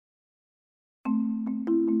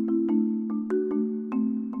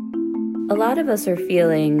A lot of us are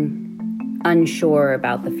feeling unsure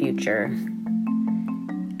about the future.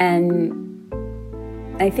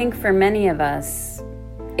 And I think for many of us,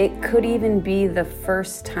 it could even be the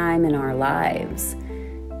first time in our lives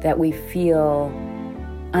that we feel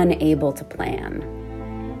unable to plan.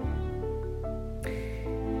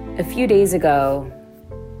 A few days ago,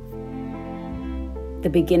 the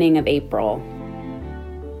beginning of April,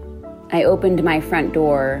 I opened my front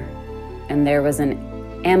door and there was an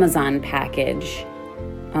Amazon package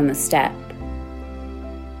on the step.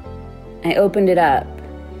 I opened it up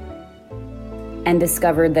and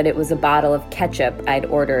discovered that it was a bottle of ketchup I'd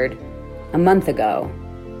ordered a month ago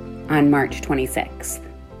on March 26th.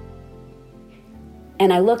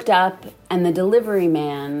 And I looked up and the delivery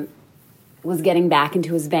man was getting back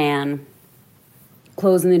into his van,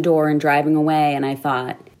 closing the door and driving away, and I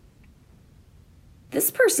thought,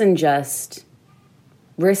 this person just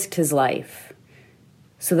risked his life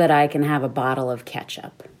so that I can have a bottle of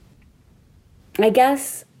ketchup. I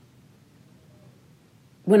guess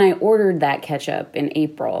when I ordered that ketchup in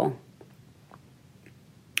April,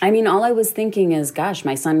 all I was thinking is, gosh,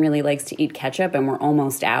 my son really likes to eat ketchup and we're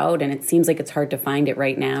almost out and it seems like it's hard to find it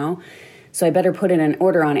right now. So I better put in an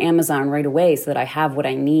order on Amazon right away so that I have what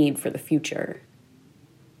I need for the future.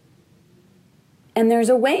 And there's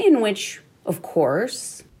a way in which, of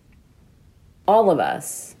course, all of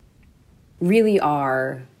us really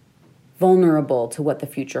are vulnerable to what the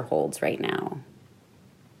future holds right now.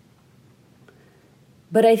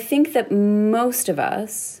 But I think that most of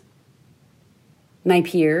us, my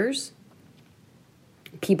peers,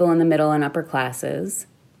 people in the middle and upper classes,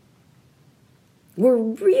 we're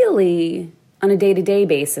really, on a day-to-day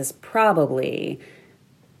basis, probably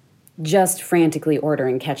just frantically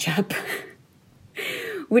ordering ketchup.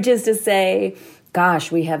 Which is to say,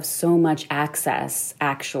 gosh, we have so much access,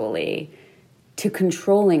 actually, to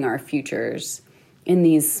controlling our futures in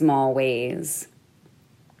these small ways.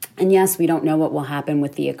 And yes, we don't know what will happen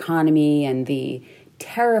with the economy and the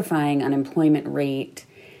terrifying unemployment rate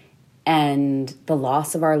and the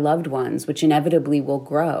loss of our loved ones, which inevitably will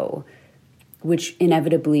grow, which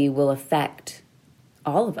inevitably will affect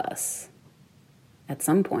all of us at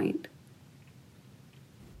some point.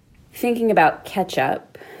 Thinking about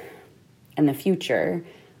ketchup and the future,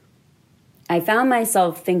 I found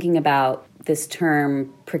myself thinking about this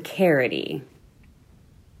term precarity.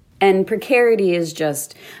 And precarity is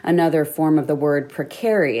just another form of the word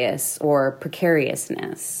precarious or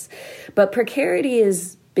precariousness. But precarity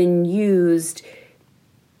has been used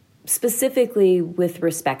specifically with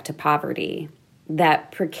respect to poverty.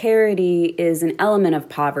 That precarity is an element of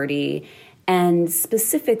poverty, and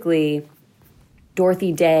specifically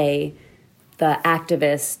Dorothy Day, the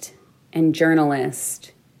activist and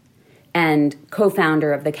journalist and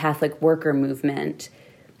co-founder of the Catholic worker movement,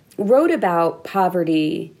 wrote about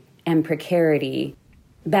poverty and precarity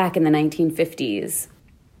back in the 1950s.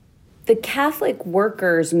 The Catholic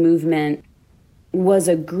workers movement was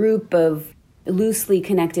a group of loosely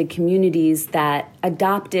connected communities that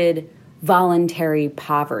adopted voluntary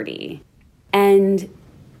poverty. And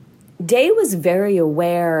Day was very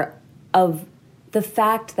aware of the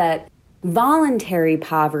fact that voluntary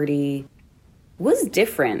poverty was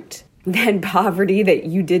different than poverty that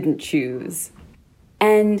you didn't choose.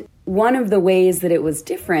 And one of the ways that it was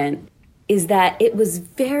different is that it was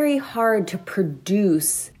very hard to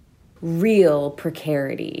produce real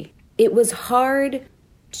precarity. It was hard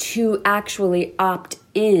to actually opt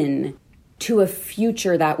in to a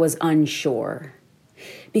future that was unsure.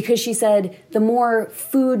 Because she said the more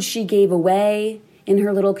food she gave away in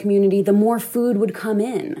her little community, the more food would come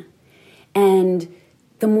in. And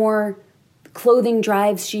the more clothing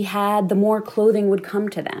drives she had, the more clothing would come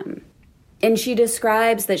to them. And she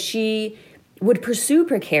describes that she would pursue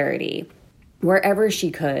precarity wherever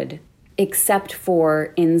she could, except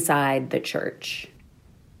for inside the church.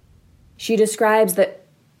 She describes that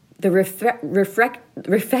the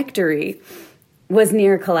refectory was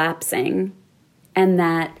near collapsing and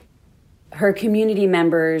that her community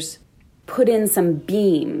members put in some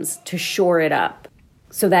beams to shore it up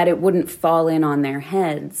so that it wouldn't fall in on their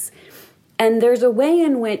heads. And there's a way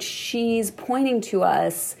in which she's pointing to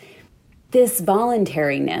us this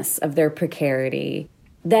voluntariness of their precarity,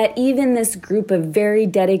 that even this group of very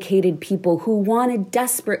dedicated people who wanted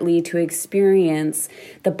desperately to experience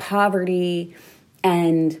the poverty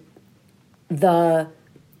and the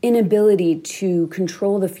inability to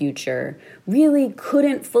control the future really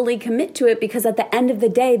couldn't fully commit to it because at the end of the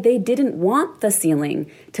day, they didn't want the ceiling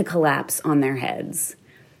to collapse on their heads.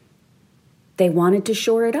 They wanted to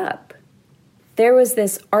shore it up. There was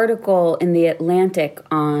this article in The Atlantic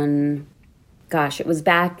on, it was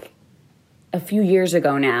back a few years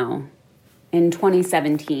ago now, in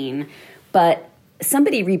 2017, but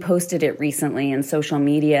somebody reposted it recently in social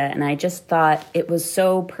media, and I just thought it was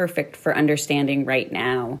so perfect for understanding right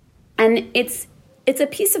now. And it's a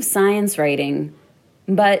piece of science writing,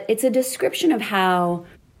 but it's a description of how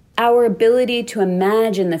our ability to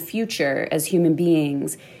imagine the future as human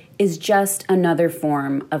beings is just another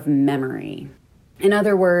form of memory. In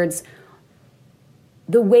other words,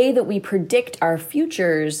 the way that we predict our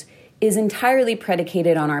futures is entirely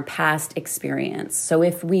predicated on our past experience. So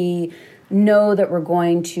if we know that we're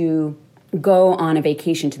going to go on a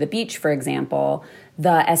vacation to the beach, for example,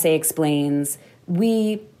 the essay explains,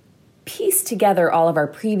 we piece together all of our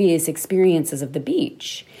previous experiences of the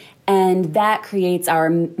beach. And that creates our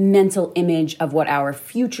mental image of what our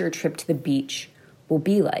future trip to the beach will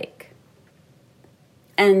be like.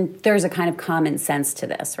 And there's a kind of common sense to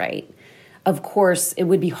this, right? Of course, it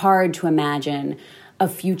would be hard to imagine a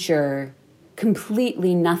future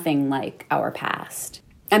completely nothing like our past.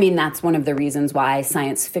 I mean, that's one of the reasons why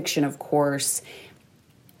science fiction, of course,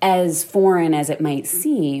 as foreign as it might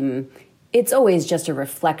seem, it's always just a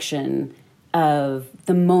reflection of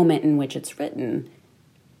the moment in which it's written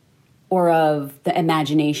or of the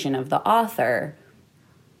imagination of the author.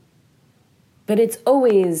 But it's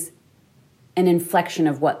always an inflection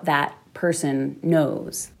of what that person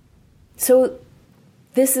knows. So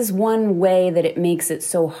this is one way that it makes it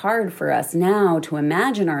so hard for us now to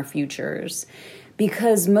imagine our futures,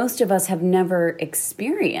 because most of us have never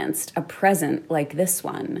experienced a present like this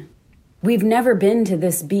one. We've never been to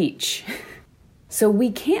this beach, so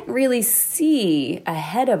we can't really see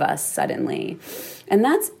ahead of us suddenly, and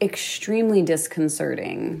that's extremely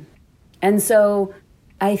disconcerting. And so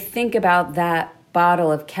I think about that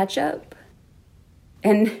bottle of ketchup,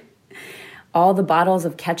 and all the bottles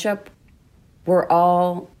of ketchup we're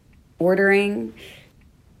all ordering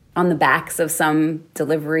on the backs of some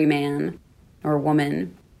delivery man or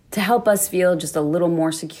woman to help us feel just a little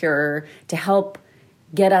more secure, to help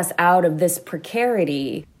get us out of this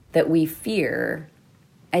precarity that we fear.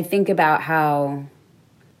 I think about how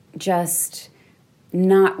just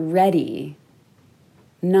not ready,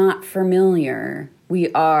 not familiar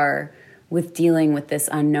we are with dealing with this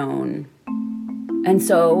unknown. And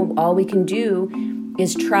so all we can do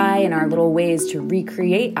is try in our little ways to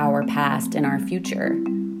recreate our past and our future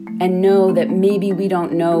and know that maybe we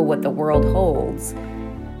don't know what the world holds,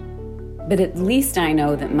 but at least I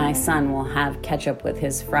know that my son will have ketchup with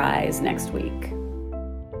his fries next week.